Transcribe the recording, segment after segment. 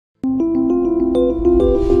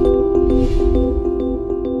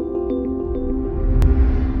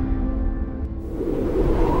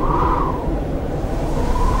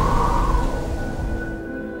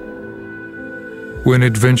when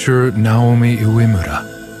adventurer Naomi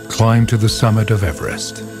Uemura climbed to the summit of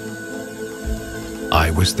Everest.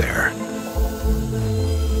 I was there.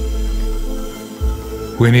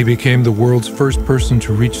 When he became the world's first person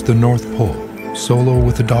to reach the North Pole solo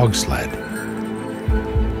with a dog sled,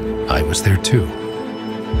 I was there too.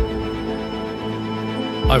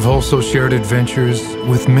 I've also shared adventures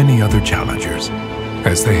with many other challengers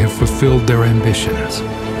as they have fulfilled their ambitions.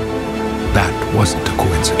 That wasn't a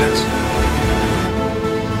coincidence.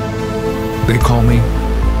 They call me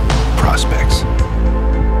Prospex.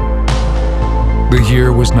 The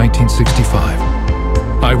year was 1965.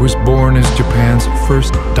 I was born as Japan's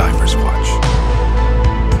first diver's watch.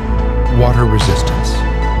 Water resistance,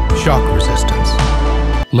 shock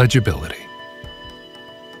resistance, legibility.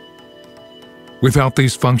 Without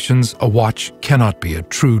these functions, a watch cannot be a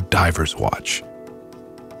true diver's watch.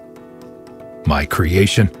 My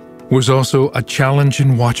creation was also a challenge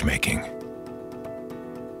in watchmaking.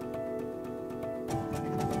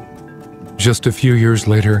 Just a few years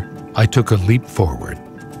later, I took a leap forward.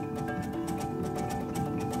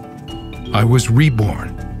 I was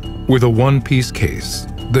reborn with a one-piece case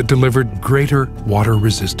that delivered greater water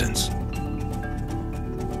resistance.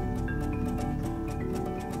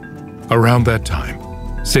 Around that time,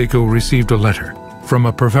 Seiko received a letter from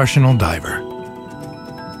a professional diver.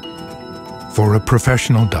 For a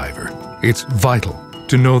professional diver, it's vital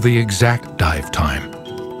to know the exact dive time.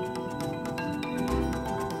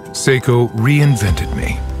 Seiko reinvented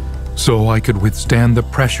me so I could withstand the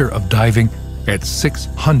pressure of diving at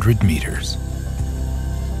 600 meters.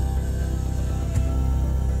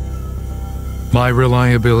 My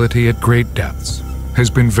reliability at great depths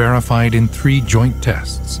has been verified in 3 joint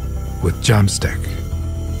tests with Jamstek.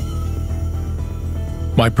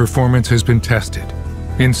 My performance has been tested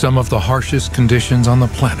in some of the harshest conditions on the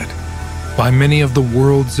planet by many of the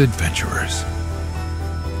world's adventurers.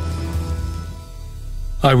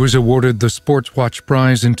 I was awarded the Sports Watch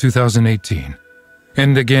Prize in 2018,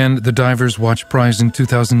 and again the Divers Watch Prize in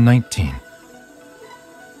 2019.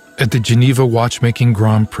 At the Geneva Watchmaking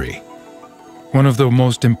Grand Prix, one of the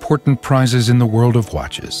most important prizes in the world of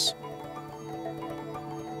watches.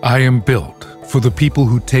 I am built for the people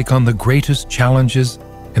who take on the greatest challenges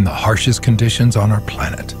in the harshest conditions on our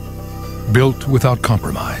planet. Built without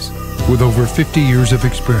compromise, with over 50 years of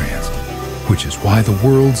experience, which is why the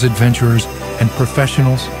world's adventurers and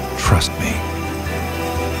professionals trust me.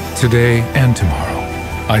 Today and tomorrow,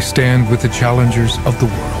 I stand with the challengers of the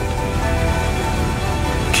world.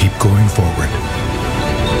 Keep going forward.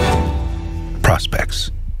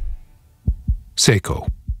 Prospex. Seiko.